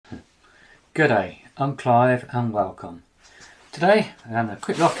G'day, I'm Clive and welcome. Today I'm having a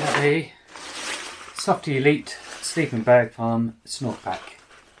quick look at the Softie Elite sleeping bag from Snugpak.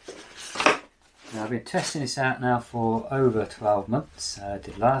 Now I've been testing this out now for over 12 months. I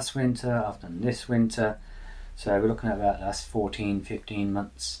did last winter, I've done this winter, so we're looking at about the last 14-15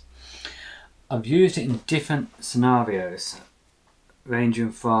 months. I've used it in different scenarios,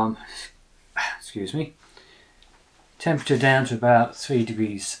 ranging from, temperature down to about 3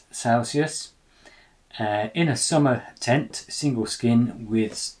 degrees Celsius. In a summer tent, single skin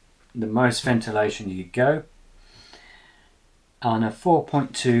with the most ventilation you could go. On a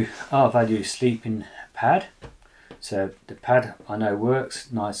 4.2 R-value sleeping pad. So the pad I know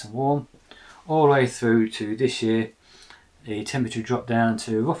works, nice and warm. All the way through to this year, the temperature dropped down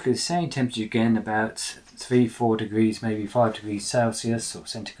to roughly the same temperature again, about 3-4 degrees, maybe 5 degrees Celsius or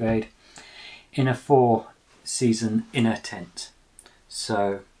centigrade, in a 4-season inner tent.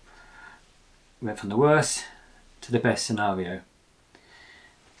 So went from the worst to the best scenario.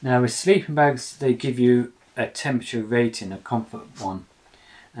 Now with sleeping bags, they give you a temperature rating, a comfort one,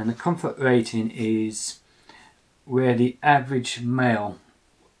 and the comfort rating is where the average male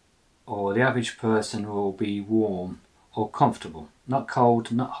or the average person will be warm or comfortable, not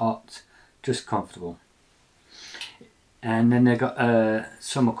cold, not hot, just comfortable. And then they've got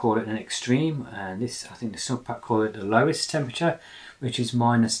some will call it an extreme, and this, I think the Snugpak call it the lowest temperature, which is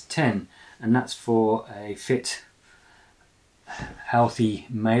 -10, and that's for a fit, healthy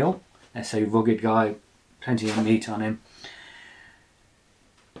male. Let's say rugged guy, plenty of meat on him.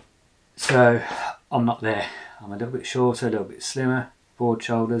 So I'm not there. I'm a little bit shorter, a little bit slimmer, broad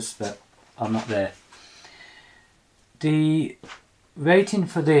shoulders, but I'm not there. The rating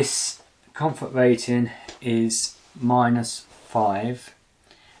for this comfort rating is -5,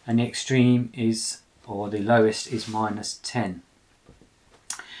 and the extreme is, or the lowest is, -10.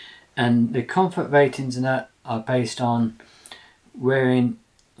 And the comfort ratings in that are based on wearing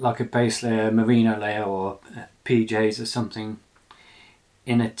like a base layer, merino layer, or PJs or something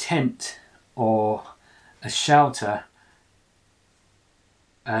in a tent or a shelter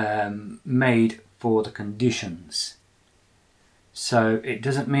made for the conditions. So it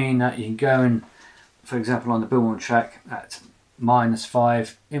doesn't mean that you can go and, for example, on the Bull track at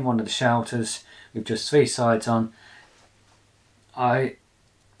 -5 in one of the shelters with just 3 sides on. I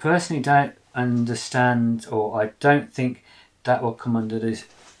personally don't understand, or I don't think that will come under the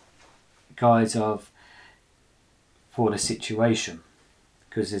guise of for the situation,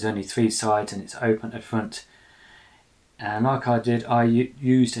 because there's only 3 sides and it's open at front. And like I did, I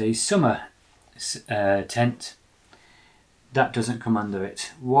used a summer tent. That doesn't come under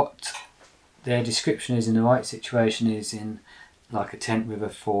it. What their description is in the right situation is in like a tent with a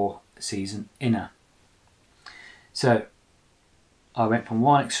 4-season inner. So I went from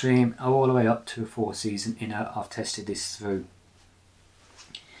one extreme all the way up to a 4-season inner. I've tested this through.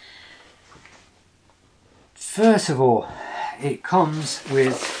 First of all, it comes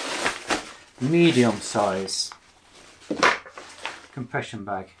with medium size compression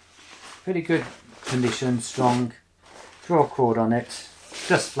bag. Pretty good condition, strong. Draw cord on it,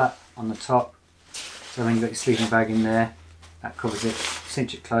 just flat on the top. So when you've got your sleeping bag in there, that covers it.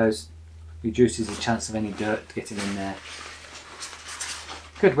 Cinch it closed, reduces the chance of any dirt getting in there.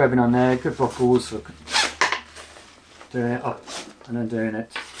 Good webbing on there, good buckles for doing it up and undoing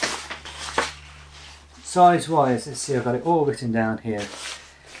it. Size wise, let's see, I've got it all written down here.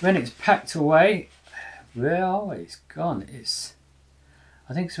 When it's packed away, well, it's gone. It's,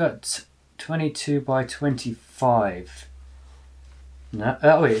 I think it's about 22 by 25. No,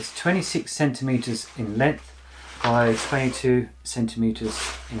 oh, it's 26 centimeters in length by 22 centimeters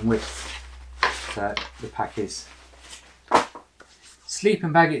in width. So the pack is.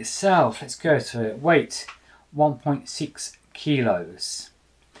 Sleeping bag itself, let's go through it. Weight 1.6 kilos.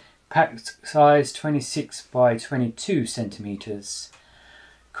 Packed size 26 by 22 centimeters.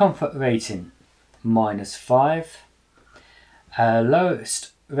 Comfort rating -5.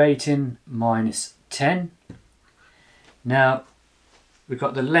 Lowest rating -10. Now we've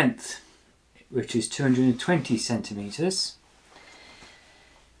got the length, which is 220 centimeters.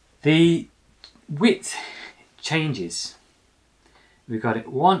 The width changes. We've got it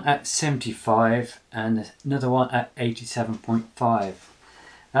one at 75 and another one at 87.5.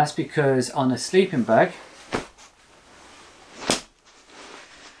 That's because on a sleeping bag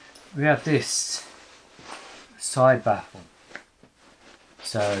we have this side baffle.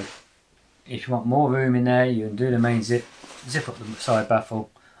 So if you want more room in there, you can do the main zip up the side baffle.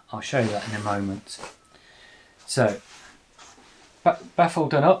 I'll show you that in a moment. So baffle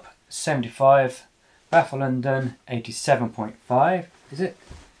done up 75, baffle undone 87.5, is it?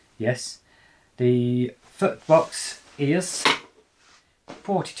 Yes. The foot box is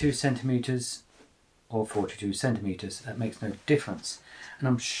 42 centimetres or 42 centimetres, that makes no difference. And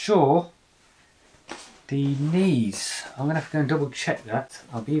I'm sure the knees, I'm going to have to go and double check that,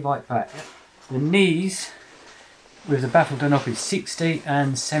 I'll be right back. The knees with the baffle done up is 60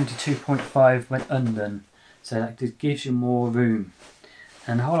 and 72.5 when undone, so that just gives you more room.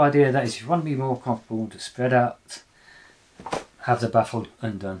 And the whole idea of that is if you want to be more comfortable to spread out, have the baffle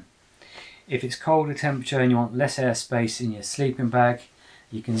undone. If it's colder temperature and you want less air space in your sleeping bag,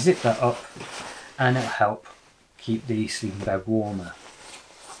 you can zip that up and it'll help keep the sleeping bag warmer.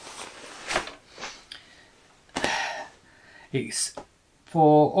 It's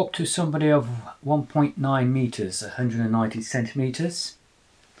for up to somebody of 1.9 meters, 190 centimeters.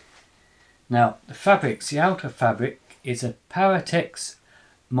 Now the fabrics, the outer fabric is a Paratex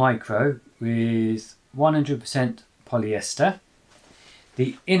Micro with 100% polyester.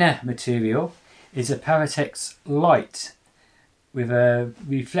 The inner material is a Paratex Light with a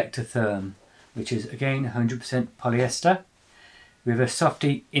reflector therm, which is again 100% polyester with a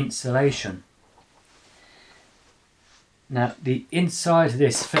Softie insulation. Now the inside of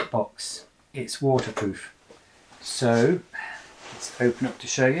this fit box, it's waterproof, so let's open up to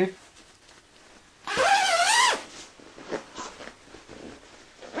show you.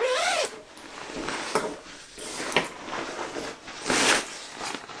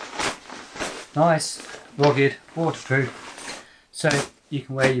 Nice, rugged, waterproof, so you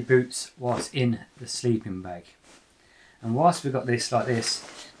can wear your boots whilst in the sleeping bag. And whilst we've got this like this,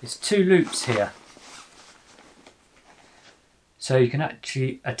 there's two loops here. So you can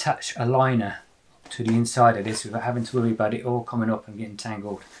actually attach a liner to the inside of this without having to worry about it all coming up and getting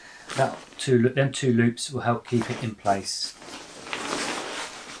tangled. Them two loops will help keep it in place.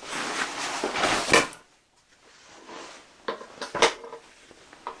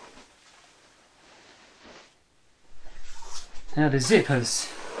 Now the zippers,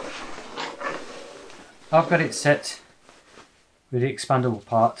 I've got it set with the expandable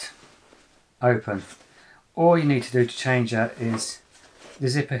part open. All you need to do to change that is the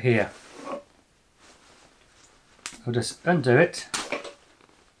zipper here. I'll just undo it,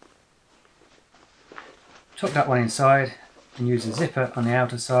 tuck that one inside and use the zipper on the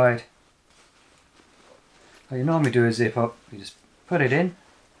outer side. How you normally do a zip up, you just put it in.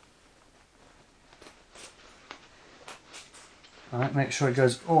 Alright, make sure it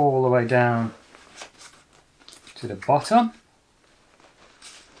goes all the way down to the bottom.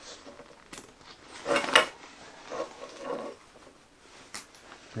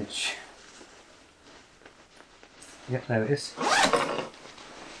 Which, yep, there it is.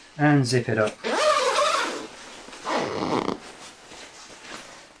 And zip it up.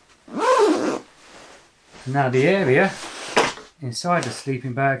 Now the area inside the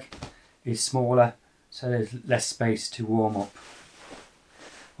sleeping bag is smaller, so there's less space to warm up.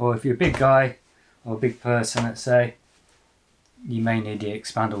 Or if you're a big guy or a big person, let's say, you may need the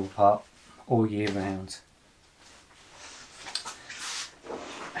expandable part all year round.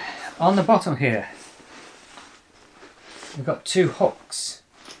 On the bottom here, we've got two hooks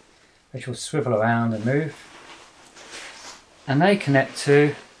which will swivel around and move, and they connect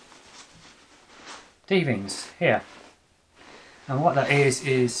to D-rings here. And what that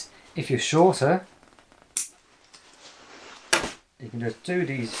is if you're shorter, you can just do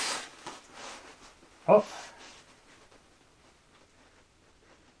these up,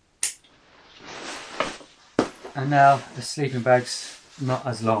 and now the sleeping bag's not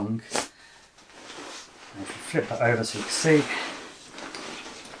as long. And if you flip that over so you can see,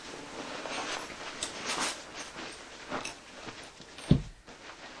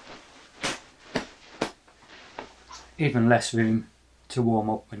 even less room to warm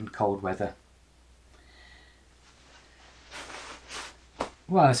up in cold weather.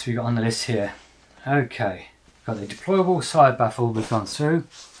 What else have we got on the list here? Okay, got the deployable side baffle we've gone through,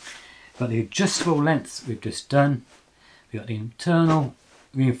 got the adjustable length we've just done, we've got the internal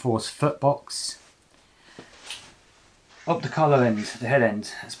reinforced foot box, up the collar end, the head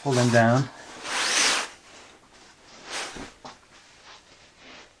end, let's pull them down.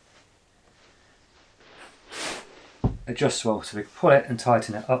 Adjustable, so we can pull it and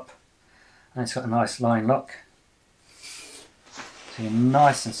tighten it up, and it's got a nice line lock. So you're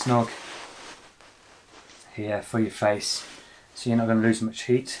nice and snug here for your face, so you're not going to lose much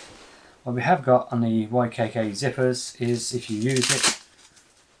heat. What we have got on the YKK zippers is, if you use it,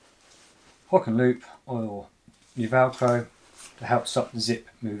 hook and loop or your Velcro to help stop the zip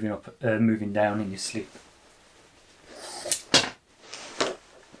moving down in your sleep.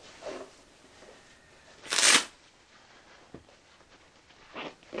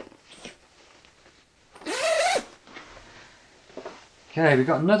 Okay, we've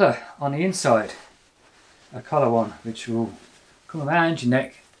got another on the inside, a collar one, which will come around your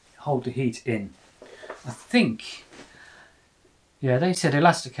neck, hold the heat in. I think, yeah, they said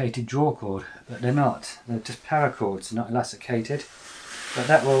elasticated draw cord, but they're not. They're just paracords, they're not elasticated. But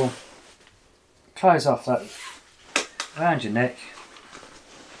that will close off that around your neck.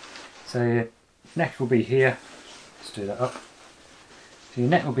 So your neck will be here. Let's do that up. So your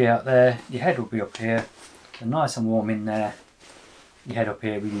neck will be out there, your head will be up here, so nice and warm in there. Your head up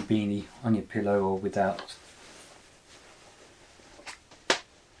here with your beanie on your pillow or without.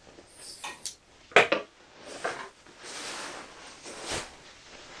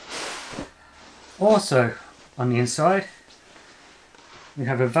 Also on the inside we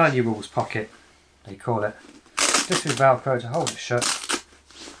have a valuables pocket, they call it, just with Velcro to hold it shut.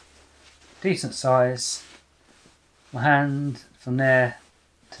 Decent size. My hand from there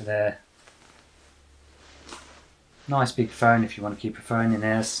to there. Nice big phone if you want to keep a phone in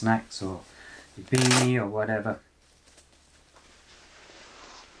there, snacks or your beanie or whatever.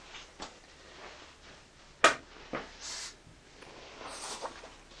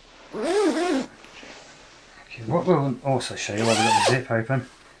 Okay, what we'll also show you while we've got the zip open,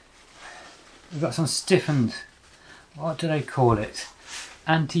 we've got some stiffened, what do they call it?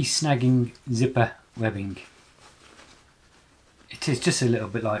 Anti-snagging zipper webbing. It is just a little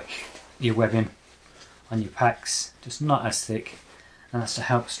bit like your webbing on your packs, just not as thick, and that's to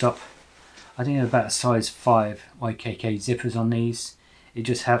help stop, I think about a size 5 YKK zippers on these. It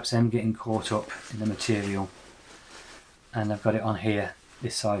just helps them getting caught up in the material. And I've got it on here,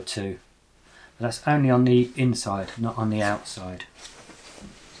 this side too. But that's only on the inside, not on the outside.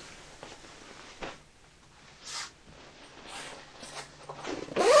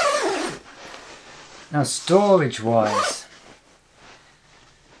 Now storage wise,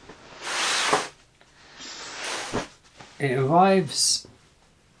 it arrives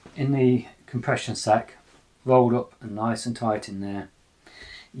in the compression sack, rolled up and nice and tight in there.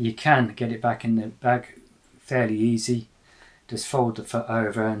 You can get it back in the bag fairly easy. Just fold the foot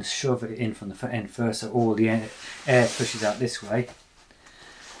over and shove it in from the foot end first, so all the air pushes out this way.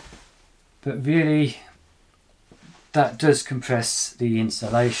 But really, that does compress the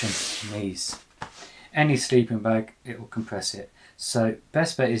insulation in these. Any sleeping bag, it will compress it. So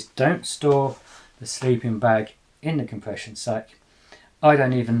best bet is don't store the sleeping bag in the compression sack. I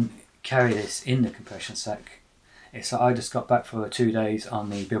don't even carry this in the compression sack. It's like I just got back for 2 days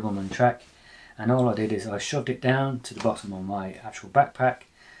on the Bibbulmun track, and all I did is I shoved it down to the bottom of my actual backpack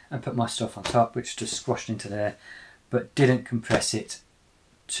and put my stuff on top, which just squashed into there, but didn't compress it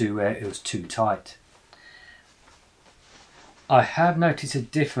to where it was too tight. I have noticed a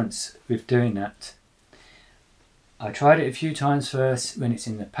difference with doing that. I tried it a few times first when it's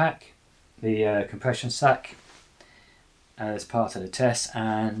in the pack, the compression sack, as part of the test,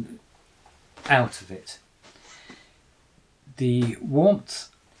 and out of it. The warmth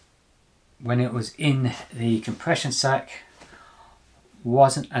when it was in the compression sack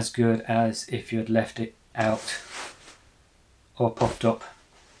wasn't as good as if you had left it out or puffed up,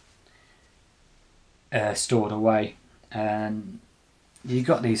 stored away. And you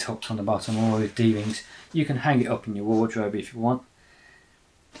got these hooks on the bottom or with D-rings. You can hang it up in your wardrobe if you want.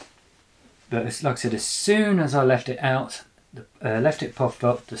 But like I said, as soon as I left it out, left it puffed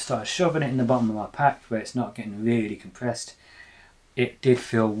up, just started shoving it in the bottom of my pack where it's not getting really compressed, it did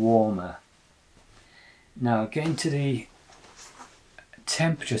feel warmer. Now getting to the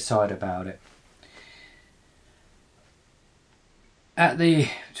temperature side about it, at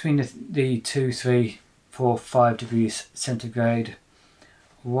between the 2, 3, 4, 5 degrees centigrade,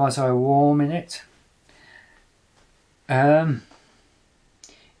 was I warm in it? In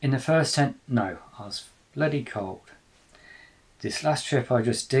the first tent, no, I was bloody cold. This last trip I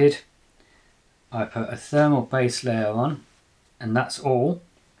just did, I put a thermal base layer on, and that's all,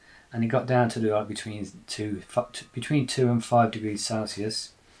 and it got down to like between 2 and 5 degrees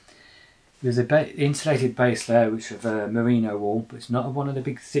Celsius. There's a insulated base layer which was a merino wool, but it's not one of the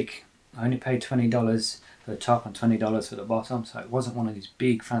big thick. I only paid $20 for the top and $20 for the bottom, so it wasn't one of these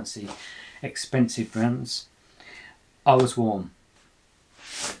big fancy expensive brands. I was warm,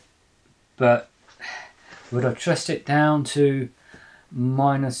 but would I trust it down to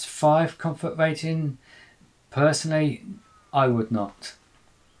 -5 comfort rating? Personally, I would not.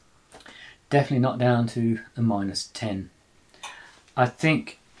 Definitely not down to the -10. I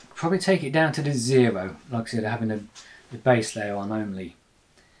think probably take it down to the 0, like I said, having the base layer on only.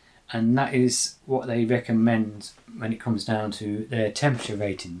 And that is what they recommend when it comes down to their temperature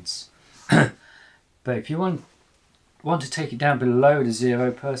ratings. But if you want to take it down below the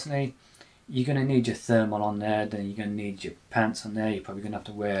 0, personally, you're going to need your thermal on there, then you're going to need your pants on there, you're probably going to have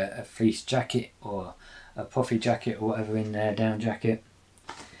to wear a fleece jacket or a puffy jacket or whatever in there, down jacket.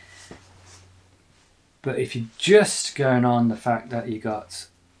 But if you're just going on the fact that you got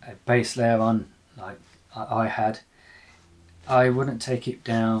a base layer on, like I had, I wouldn't take it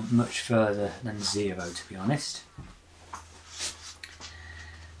down much further than 0, to be honest.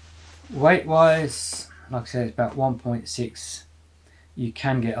 Weight wise, like I said, it's about 1.6. You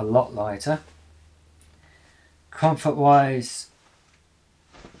can get a lot lighter. Comfort wise,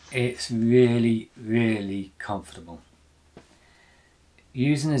 it's really, really comfortable.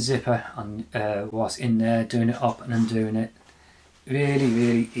 Using a zipper on what's in there, doing it up and undoing it, really,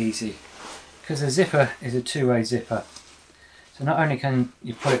 really easy. Because the zipper is a two-way zipper. So not only can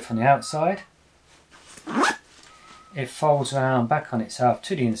you put it from the outside, it folds around back on itself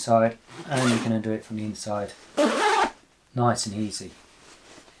to the inside, and you can undo it from the inside. Nice and easy.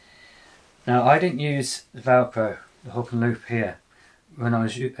 Now I didn't use the Velcro, the hook and loop here, when I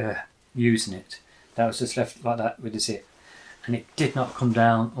was using it. That was just left like that with the zip. And it did not come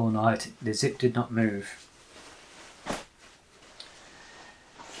down all night. The zip did not move.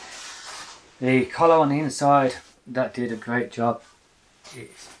 The collar on the inside, that did a great job.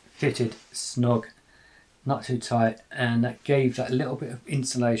 It fitted snug, not too tight, and that gave that little bit of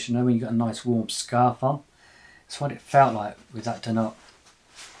insulation. When you got a nice warm scarf on, that's what it felt like with that done up.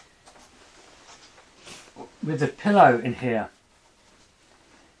 With the pillow in here,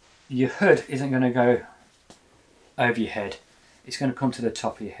 your hood isn't going to go over your head. It's going to come to the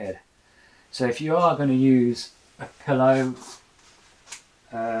top of your head. So if you are going to use a pillow,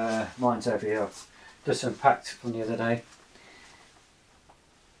 mine's over here, just unpacked from the other day,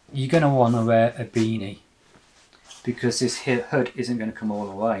 you're going to want to wear a beanie, because this here hood isn't going to come all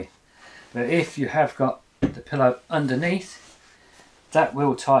the way. But if you have got the pillow underneath, that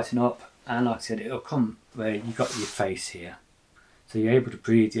will tighten up, and like I said, it'll come where you got your face here. So you're able to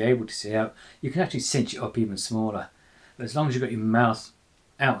breathe, you're able to see out. You can actually cinch it up even smaller. But as long as you've got your mouth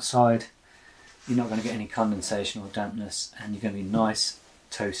outside, you're not going to get any condensation or dampness, and you're going to be nice,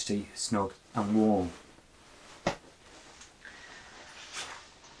 toasty, snug and warm.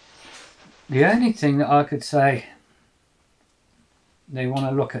 The only thing that I could say they want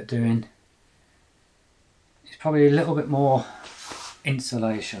to look at doing is probably a little bit more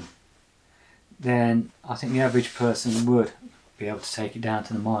insulation. Then I think the average person would be able to take it down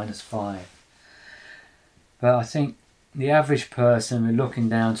to the -5. But I think the average person, we're looking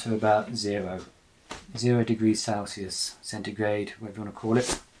down to about 0 degrees Celsius, centigrade, whatever you want to call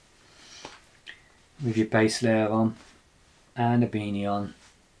it, with your base layer on and a beanie on.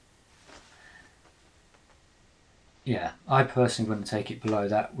 Yeah, I personally wouldn't take it below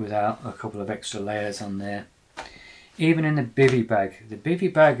that without a couple of extra layers on there. Even in the bivvy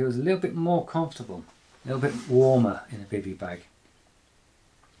bag, it was a little bit more comfortable, a little bit warmer in the bivvy bag,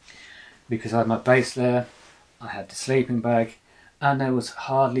 because I had my base layer, I had the sleeping bag, and there was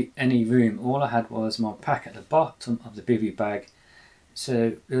hardly any room. All I had was my pack at the bottom of the bivvy bag,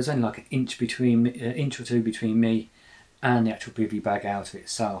 so there was only like an inch or two between me and the actual bivvy bag out of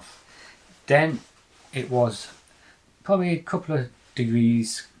itself. Then it was probably a couple of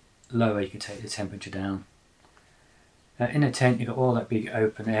degrees lower. You could take the temperature down. In a tent, you've got all that big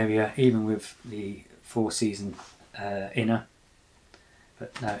open area, even with the 4-season inner.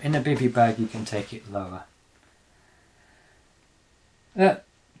 But no, in a bivvy bag, you can take it lower.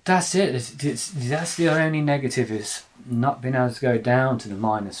 That's it. That's the only negative, is not being able to go down to the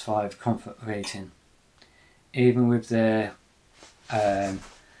 -5 comfort rating, even with their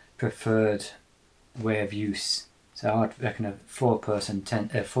preferred way of use. So I'd reckon a 4-person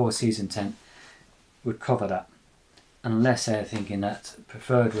tent, a 4-season tent would cover that, unless they're thinking that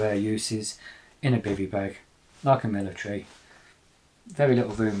preferred wear use is in a bivvy bag, like a military. Very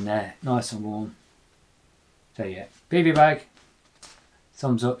little room there, nice and warm. So yeah, bivvy bag,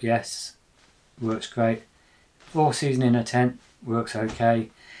 thumbs up, yes, works great. 4-season in a tent works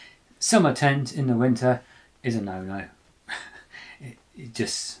okay. Summer tent in the winter is a no-no. it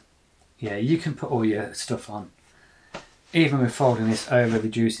just, yeah, you can put all your stuff on. Even with folding this over,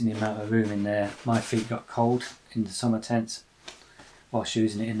 reducing the amount of room in there, my feet got cold in the summer tents whilst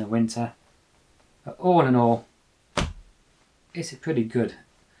using it in the winter. But all in all, it's a pretty good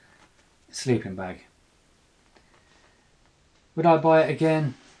sleeping bag. Would I buy it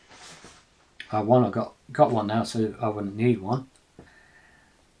again? I got one now, so I wouldn't need one.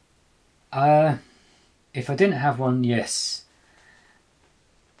 If I didn't have one, yes.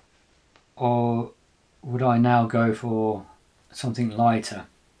 Or would I now go for something lighter?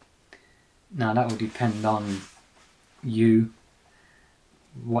 Now that will depend on you.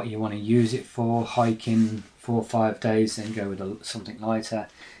 what you want to use it for. Hiking 4 or 5 days, then go with something lighter.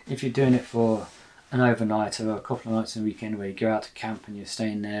 If you're doing it for an overnight or a couple of nights in the weekend where you go out to camp and you're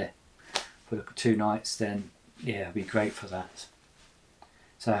staying there for 2 nights, then yeah, it'll be great for that.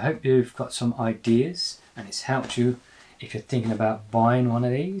 So I hope you've got some ideas and it's helped you if you're thinking about buying one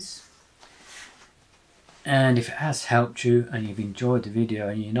of these. And if it has helped you and you've enjoyed the video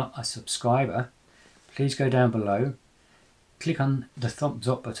and you're not a subscriber, please go down below, click on the thumbs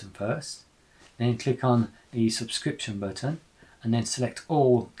up button first, then click on the subscription button and then select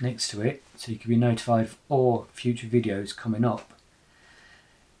all next to it so you can be notified of all future videos coming up.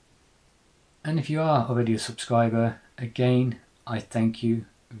 And if you are already a subscriber, again, I thank you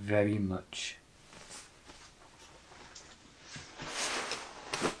very much.